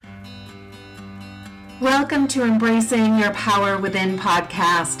Welcome to Embracing Your Power Within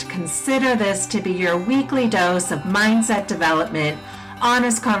podcast. Consider this to be your weekly dose of mindset development,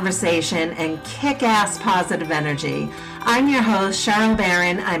 honest conversation, and kick-ass positive energy. I'm your host, Cheryl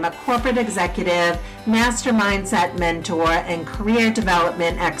Barron. I'm a corporate executive, master mindset mentor, and career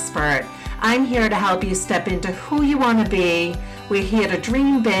development expert. I'm here to help you step into who you want to be. We're here to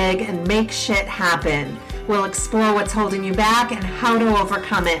dream big and make shit happen. We'll explore what's holding you back and how to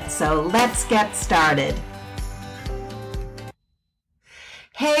overcome it. So let's get started.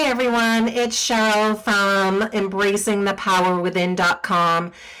 Hey everyone, it's Cheryl from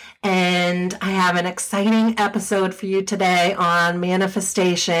EmbracingThePowerWithin.com, and I have an exciting episode for you today on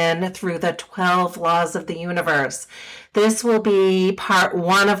manifestation through the 12 laws of the universe. This will be part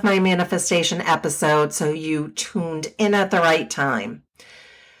one of my manifestation episode, so you tuned in at the right time.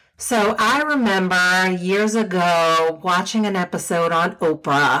 So I remember years ago watching an episode on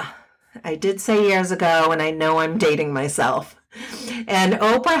Oprah. I did say years ago, and I know I'm dating myself. And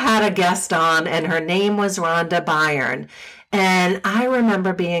Oprah had a guest on, and her name was Rhonda Byrne. And I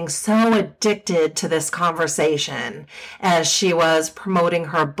remember being so addicted to this conversation as she was promoting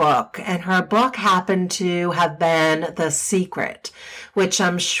her book. And her book happened to have been The Secret, which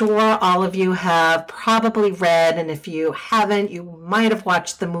I'm sure all of you have probably read. And if you haven't, you might have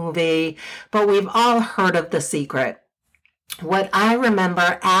watched the movie, but we've all heard of The Secret. What I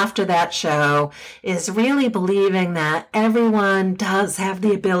remember after that show is really believing that everyone does have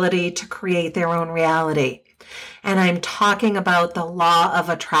the ability to create their own reality. And I'm talking about the law of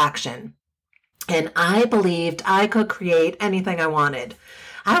attraction. And I believed I could create anything I wanted.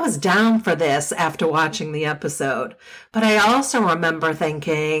 I was down for this after watching the episode. But I also remember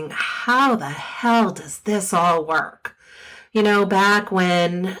thinking, how the hell does this all work? You know, back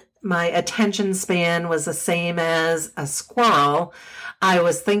when my attention span was the same as a squirrel, I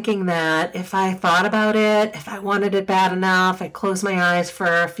was thinking that if I thought about it, if I wanted it bad enough, I'd close my eyes for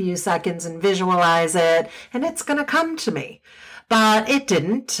a few seconds and visualize it, and it's going to come to me. But it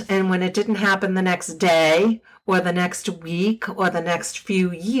didn't. And when it didn't happen the next day or the next week or the next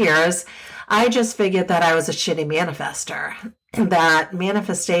few years, I just figured that I was a shitty manifester, and that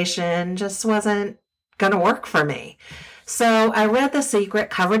manifestation just wasn't going to work for me. So I read The Secret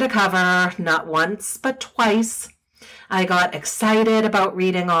cover to cover, not once, but twice. I got excited about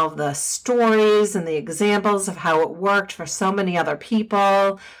reading all of the stories and the examples of how it worked for so many other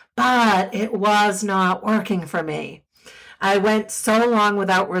people, but it was not working for me. I went so long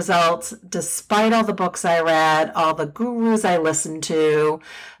without results, despite all the books I read, all the gurus I listened to.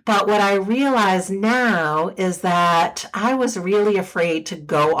 But what I realize now is that I was really afraid to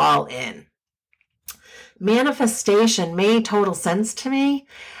go all in. Manifestation made total sense to me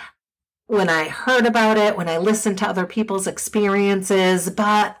when I heard about it, when I listened to other people's experiences,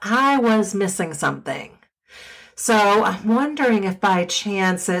 but I was missing something. So I'm wondering if by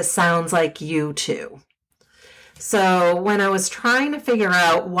chance it sounds like you too. So when I was trying to figure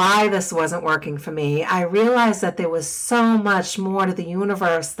out why this wasn't working for me, I realized that there was so much more to the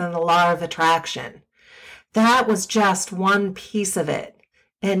universe than the law of attraction. That was just one piece of it.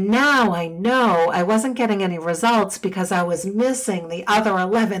 And now I know I wasn't getting any results because I was missing the other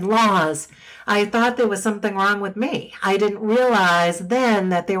 11 laws. I thought there was something wrong with me. I didn't realize then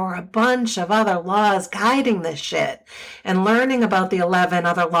that there were a bunch of other laws guiding this shit. And learning about the 11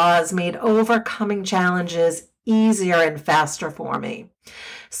 other laws made overcoming challenges easier and faster for me.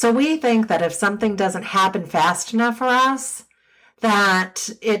 So we think that if something doesn't happen fast enough for us, that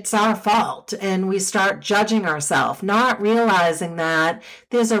it's our fault, and we start judging ourselves, not realizing that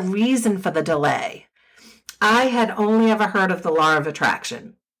there's a reason for the delay. I had only ever heard of the law of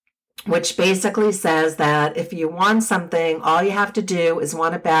attraction, which basically says that if you want something, all you have to do is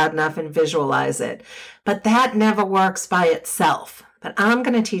want it bad enough and visualize it. But that never works by itself. But I'm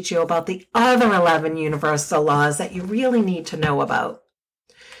going to teach you about the other 11 universal laws that you really need to know about.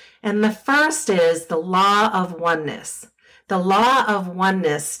 And the first is the law of oneness. The law of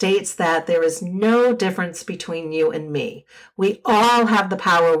oneness states that there is no difference between you and me. We all have the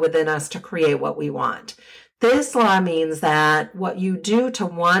power within us to create what we want. This law means that what you do to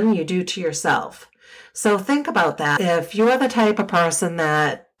one, you do to yourself. So think about that. If you're the type of person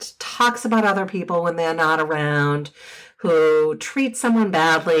that talks about other people when they're not around, who treats someone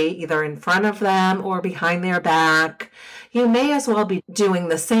badly, either in front of them or behind their back, you may as well be doing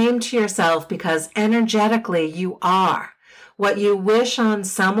the same to yourself because energetically you are. What you wish on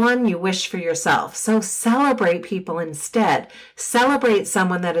someone, you wish for yourself. So celebrate people instead. Celebrate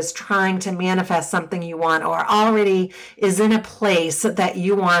someone that is trying to manifest something you want or already is in a place that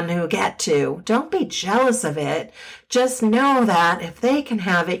you want to get to. Don't be jealous of it. Just know that if they can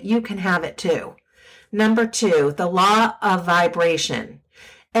have it, you can have it too. Number 2, the law of vibration.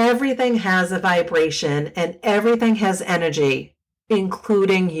 Everything has a vibration and everything has energy,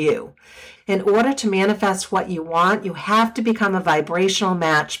 including you. In order to manifest what you want, you have to become a vibrational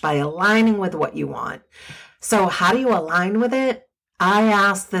match by aligning with what you want. So how do you align with it? I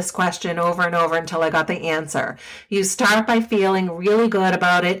asked this question over and over until I got the answer. You start by feeling really good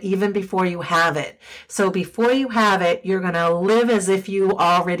about it even before you have it. So before you have it, you're going to live as if you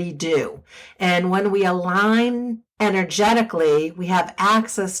already do. And when we align energetically, we have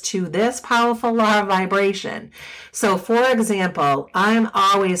access to this powerful law of vibration. So for example, I'm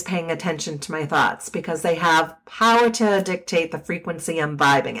always paying attention to my thoughts because they have power to dictate the frequency I'm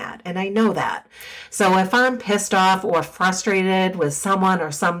vibing at. And I know that. So if I'm pissed off or frustrated with someone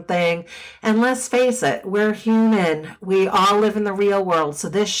or something, and let's face it, we're human. We all live in the real world. So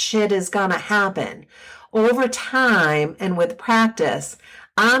this shit is gonna happen. Over time and with practice,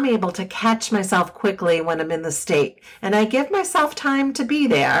 I'm able to catch myself quickly when I'm in the state. And I give myself time to be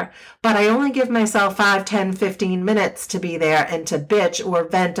there, but I only give myself 5, 10, 15 minutes to be there and to bitch or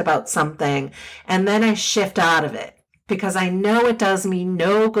vent about something. And then I shift out of it because I know it does me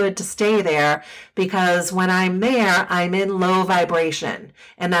no good to stay there, because when I'm there, I'm in low vibration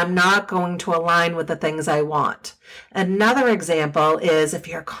and I'm not going to align with the things I want. Another example is if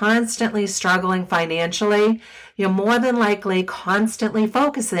you're constantly struggling financially, you're more than likely constantly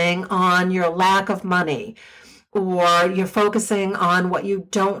focusing on your lack of money, or you're focusing on what you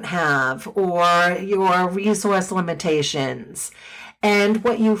don't have, or your resource limitations. And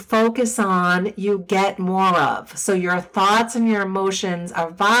what you focus on, you get more of. So your thoughts and your emotions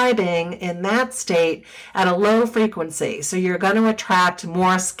are vibing in that state at a low frequency. So you're going to attract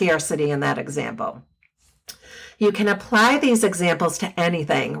more scarcity in that example. You can apply these examples to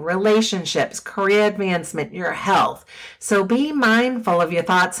anything: relationships, career advancement, your health. So be mindful of your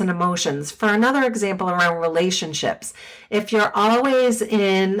thoughts and emotions. For another example around relationships, if you're always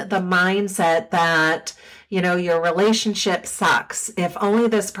in the mindset that, your relationship sucks, if only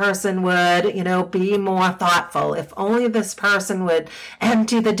this person would, be more thoughtful, if only this person would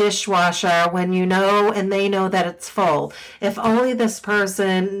empty the dishwasher when and they know that it's full, if only this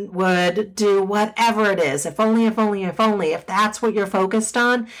person would do whatever it is, if only, if that's what you're focused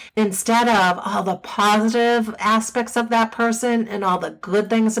on, instead of all the positive aspects of that person and all the good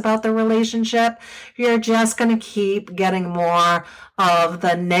things about the relationship, you're just going to keep getting more of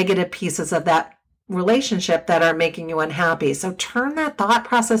the negative pieces of that relationship that are making you unhappy. So turn that thought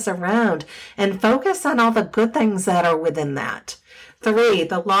process around and focus on all the good things that are within that. 3,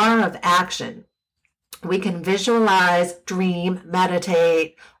 the law of action. We can visualize, dream,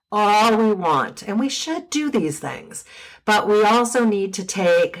 meditate, all we want, and we should do these things, but we also need to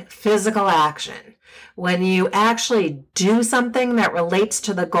take physical action. When you actually do something that relates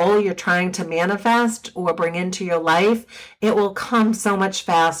to the goal you're trying to manifest or bring into your life, it will come so much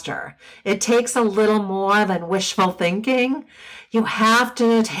faster. It takes a little more than wishful thinking. You have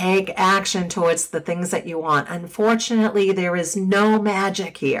to take action towards the things that you want. Unfortunately, there is no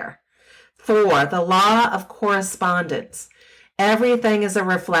magic here. 4, the law of correspondence. Everything is a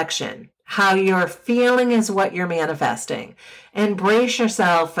reflection. How you're feeling is what you're manifesting. And brace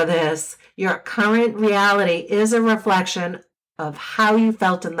yourself for this. Your current reality is a reflection of how you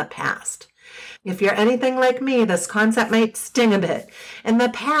felt in the past. If you're anything like me, this concept might sting a bit. In the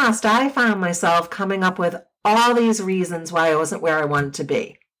past, I found myself coming up with all these reasons why I wasn't where I wanted to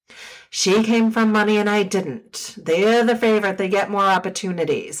be. She came from money and I didn't. They're the favorite. They get more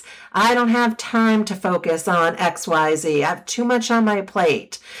opportunities. I don't have time to focus on XYZ. I have too much on my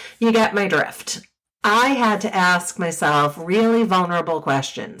plate. You get my drift. I had to ask myself really vulnerable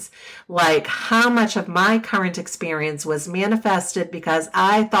questions, like how much of my current experience was manifested because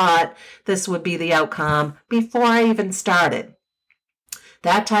I thought this would be the outcome before I even started.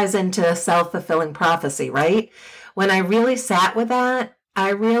 That ties into self-fulfilling prophecy, right? When I really sat with that, I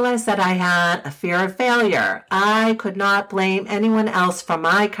realized that I had a fear of failure. I could not blame anyone else for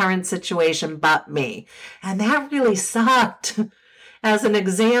my current situation but me. And that really sucked. As an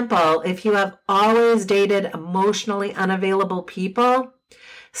example, if you have always dated emotionally unavailable people,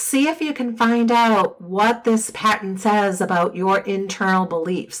 see if you can find out what this pattern says about your internal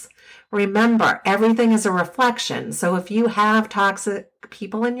beliefs. Remember, everything is a reflection. So if you have toxic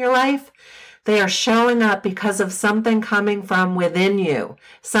people in your life, they are showing up because of something coming from within you,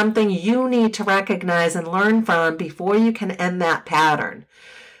 something you need to recognize and learn from before you can end that pattern.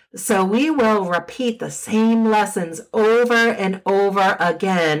 So we will repeat the same lessons over and over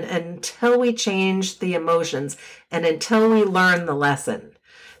again until we change the emotions and until we learn the lesson.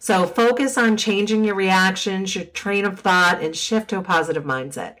 So focus on changing your reactions, your train of thought, and shift to a positive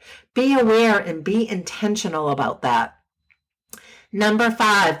mindset. Be aware and be intentional about that. Number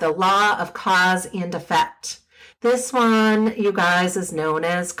 5, the law of cause and effect. This one, you guys, is known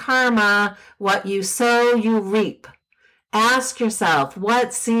as karma. What you sow, you reap. Ask yourself,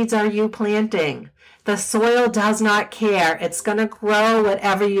 what seeds are you planting? The soil does not care. It's going to grow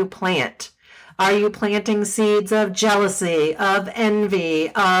whatever you plant. Are you planting seeds of jealousy, of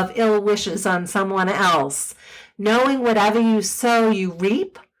envy, of ill wishes on someone else? Knowing whatever you sow, you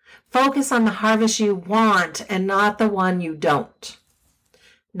reap. Focus on the harvest you want and not the one you don't.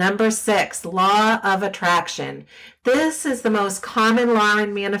 Number 6, law of attraction. This is the most common law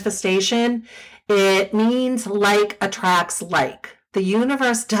in manifestation. It means like attracts like. The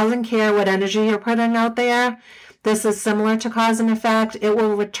universe doesn't care what energy you're putting out there. This is similar to cause and effect. It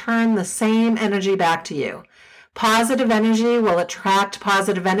will return the same energy back to you. Positive energy will attract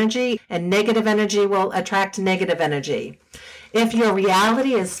positive energy, and negative energy will attract negative energy. If your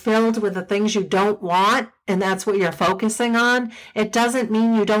reality is filled with the things you don't want, and that's what you're focusing on, it doesn't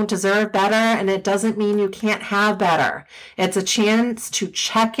mean you don't deserve better, and it doesn't mean you can't have better. It's a chance to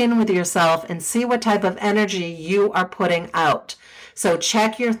check in with yourself and see what type of energy you are putting out. So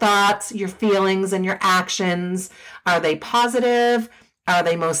check your thoughts, your feelings, and your actions. Are they positive? Are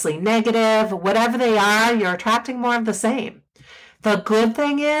they mostly negative? Whatever they are, you're attracting more of the same. The good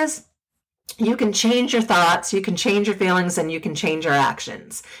thing is, you can change your thoughts, you can change your feelings, and you can change your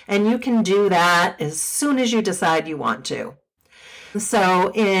actions. And you can do that as soon as you decide you want to.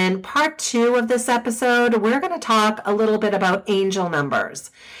 So in part 2 of this episode, we're going to talk a little bit about angel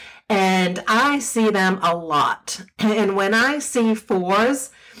numbers. And I see them a lot. And when I see 4s,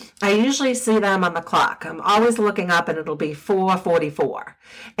 I usually see them on the clock. I'm always looking up and it'll be 4:44.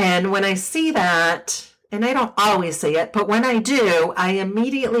 And when I see that, and I don't always see it, but when I do, I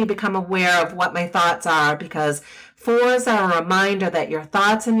immediately become aware of what my thoughts are, because 4s are a reminder that your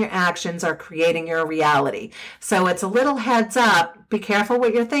thoughts and your actions are creating your reality. So it's a little heads up. Be careful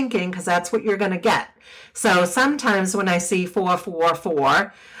what you're thinking, because that's what you're going to get. So sometimes when I see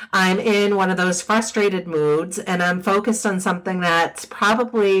 444, I'm in one of those frustrated moods and I'm focused on something that's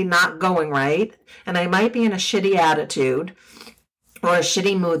probably not going right. And I might be in a shitty attitude or a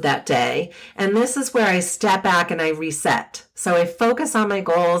shitty mood that day. And this is where I step back and I reset. So I focus on my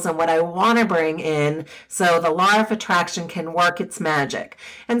goals and what I want to bring in so the law of attraction can work its magic.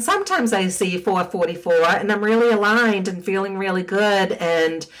 And sometimes I see 444 and I'm really aligned and feeling really good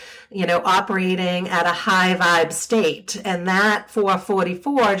and operating at a high vibe state. And that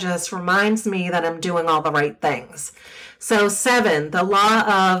 444 just reminds me that I'm doing all the right things. So 7, the law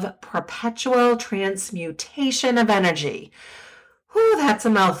of perpetual transmutation of energy. Whew, that's a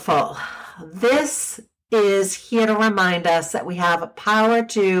mouthful. This is here to remind us that we have a power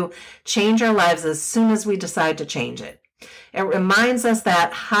to change our lives as soon as we decide to change it. It reminds us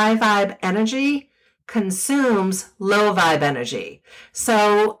that high vibe energy consumes low vibe energy.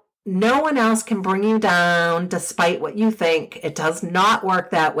 So no one else can bring you down despite what you think. It does not work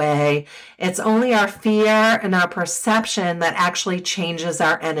that way. It's only our fear and our perception that actually changes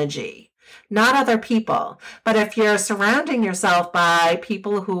our energy, not other people. But if you're surrounding yourself by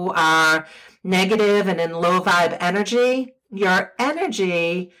people who are negative and in low vibe energy, your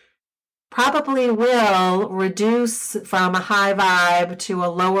energy probably will reduce from a high vibe to a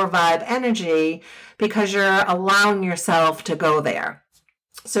lower vibe energy because you're allowing yourself to go there.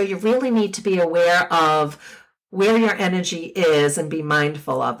 So you really need to be aware of where your energy is and be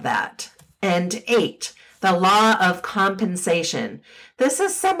mindful of that. And 8, the law of compensation. This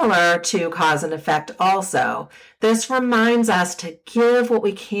is similar to cause and effect also. This reminds us to give what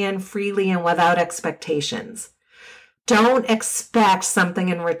we can freely and without expectations. Don't expect something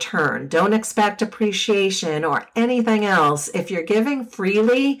in return. Don't expect appreciation or anything else. If you're giving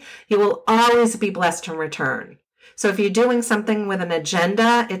freely, you will always be blessed in return. So if you're doing something with an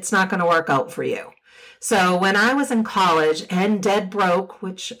agenda, it's not going to work out for you. So when I was in college and dead broke,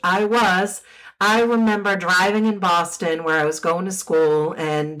 which I was, I remember driving in Boston where I was going to school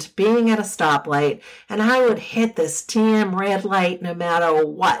and being at a stoplight, and I would hit this damn red light no matter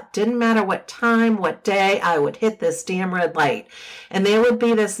what. Didn't matter what time, what day, I would hit this damn red light. And there would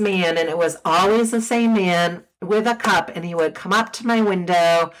be this man, and it was always the same man with a cup, and he would come up to my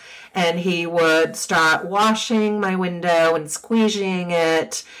window and he would start washing my window and squeegeeing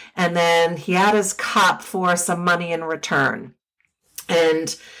it, and then he had his cup for some money in return.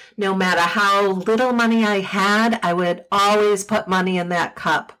 And No matter how little money I had, I would always put money in that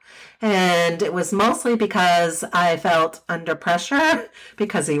cup. And it was mostly because I felt under pressure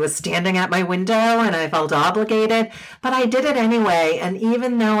because he was standing at my window and I felt obligated. But I did it anyway. And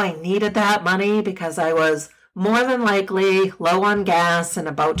even though I needed that money because I was more than likely low on gas and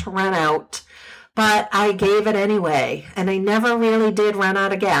about to run out, but I gave it anyway. And I never really did run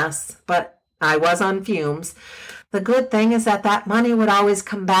out of gas, but I was on fumes. The good thing is that that money would always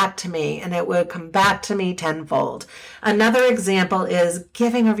come back to me, and it would come back to me tenfold. Another example is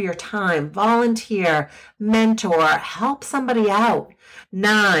giving of your time, volunteer, mentor, help somebody out.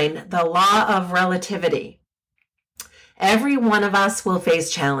 9, the law of relativity. Every one of us will face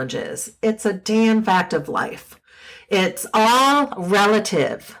challenges. It's a damn fact of life. It's all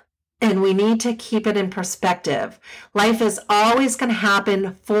relative. And we need to keep it in perspective. Life is always going to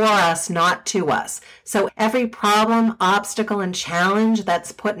happen for us, not to us. So every problem, obstacle, and challenge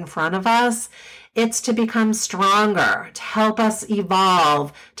that's put in front of us, it's to become stronger, to help us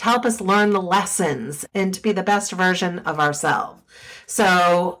evolve, to help us learn the lessons, and to be the best version of ourselves.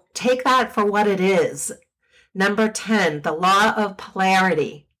 So take that for what it is. Number 10, the law of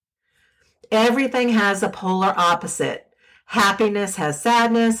polarity. Everything has a polar opposite. Happiness has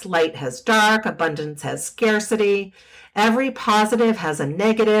sadness, light has dark, abundance has scarcity. Every positive has a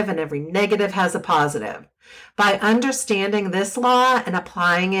negative, and every negative has a positive. By understanding this law and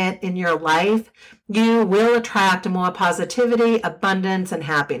applying it in your life, you will attract more positivity, abundance, and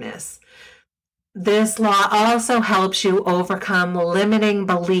happiness. This law also helps you overcome limiting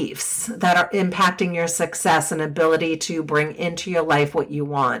beliefs that are impacting your success and ability to bring into your life what you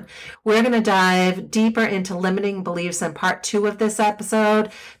want. We're going to dive deeper into limiting beliefs in part 2 of this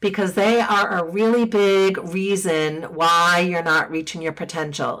episode because they are a really big reason why you're not reaching your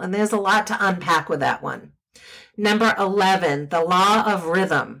potential. And there's a lot to unpack with that one. Number 11, the law of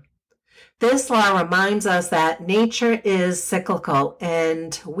rhythm. This law reminds us that nature is cyclical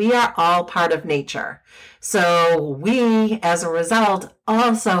and we are all part of nature. So we, as a result,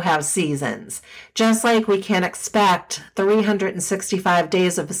 also have seasons. Just like we can't expect 365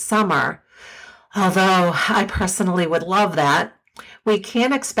 days of summer, although I personally would love that, we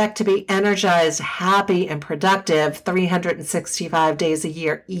can't expect to be energized, happy, and productive 365 days a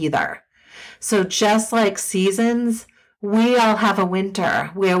year either. So just like seasons, we all have a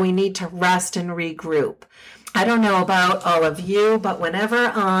winter where we need to rest and regroup. I don't know about all of you, but whenever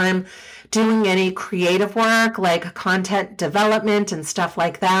I'm doing any creative work like content development and stuff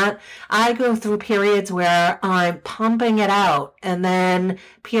like that, I go through periods where I'm pumping it out and then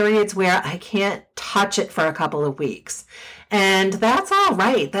periods where I can't touch it for a couple of weeks. And that's all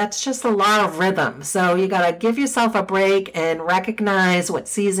right. That's just the law of rhythm. So you got to give yourself a break and recognize what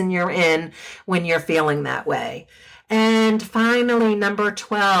season you're in when you're feeling that way. And finally, number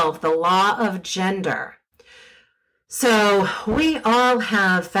 12, the law of gender. So we all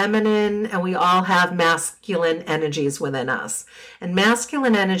have feminine and we all have masculine energies within us. And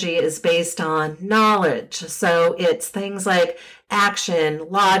masculine energy is based on knowledge. So it's things like action,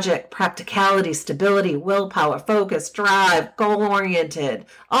 logic, practicality, stability, willpower, focus, drive, goal-oriented,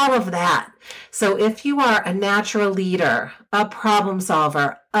 all of that. So if you are a natural leader, a problem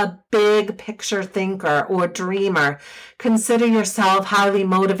solver, a big picture thinker or dreamer, consider yourself highly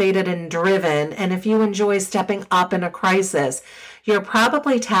motivated and driven. And if you enjoy stepping up in a crisis, you're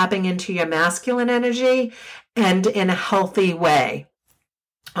probably tapping into your masculine energy and in a healthy way.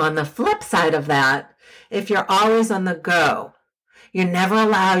 On the flip side of that, if you're always on the go, you never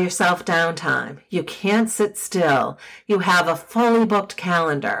allow yourself downtime. You can't sit still. You have a fully booked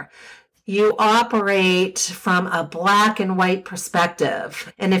calendar. You operate from a black and white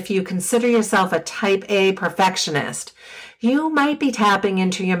perspective. And if you consider yourself a type A perfectionist, you might be tapping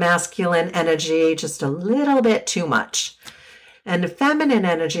into your masculine energy just a little bit too much. And feminine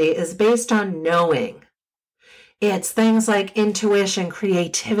energy is based on knowing. It's things like intuition,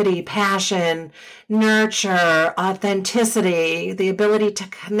 creativity, passion, nurture, authenticity, the ability to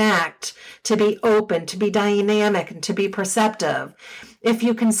connect, to be open, to be dynamic, and to be perceptive. If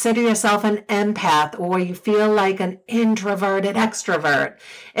you consider yourself an empath or you feel like an introverted extrovert,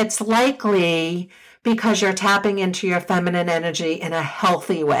 it's likely because you're tapping into your feminine energy in a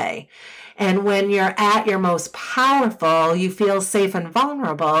healthy way. And when you're at your most powerful, you feel safe and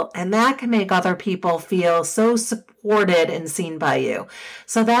vulnerable, and that can make other people feel so supported and seen by you.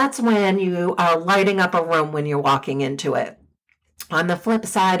 So that's when you are lighting up a room when you're walking into it. On the flip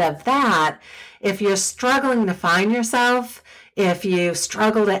side of that, if you're struggling to find yourself, if you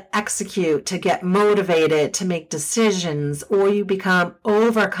struggle to execute, to get motivated, to make decisions, or you become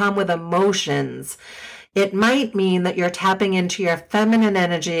overcome with emotions, It might mean that you're tapping into your feminine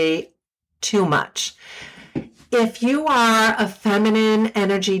energy too much. If you are a feminine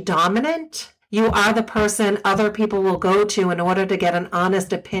energy dominant, you are the person other people will go to in order to get an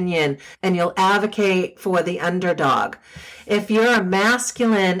honest opinion, and you'll advocate for the underdog. If you're a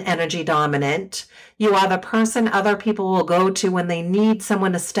masculine energy dominant, you are the person other people will go to when they need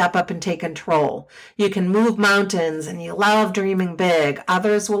someone to step up and take control. You can move mountains and you love dreaming big.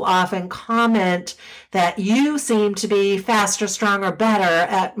 Others will often comment that you seem to be faster, stronger, better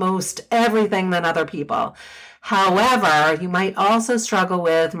at most everything than other people. However, you might also struggle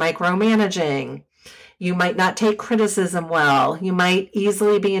with micromanaging. You might not take criticism well. You might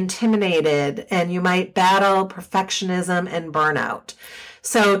easily be intimidated, and you might battle perfectionism and burnout.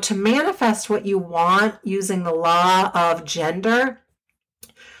 So to manifest what you want using the law of gender,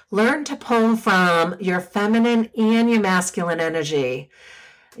 learn to pull from your feminine and your masculine energy.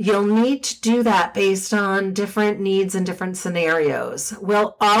 You'll need to do that based on different needs and different scenarios.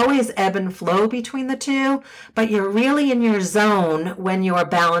 We'll always ebb and flow between the two, but you're really in your zone when you're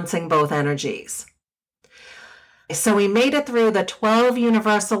balancing both energies. So we made it through the 12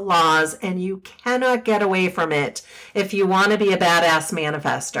 universal laws, and you cannot get away from it if you want to be a badass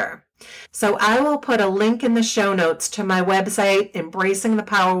manifester. So I will put a link in the show notes to my website,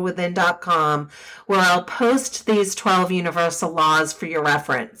 embracingthepowerwithin.com, where I'll post these 12 universal laws for your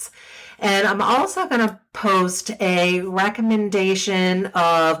reference. And I'm also going to post a recommendation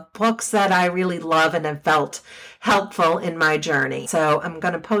of books that I really love and have felt helpful in my journey. So I'm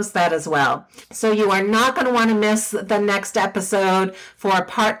going to post that as well. So you are not going to want to miss the next episode for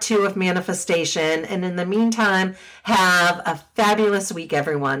part 2 of manifestation. And in the meantime, have a fabulous week,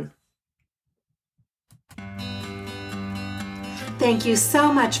 everyone. Thank you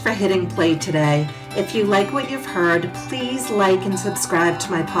so much for hitting play today. If you like what you've heard, please like and subscribe to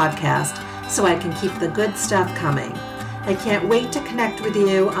my podcast so I can keep the good stuff coming. I can't wait to connect with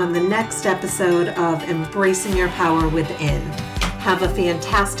you on the next episode of Embracing Your Power Within. Have a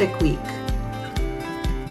fantastic week.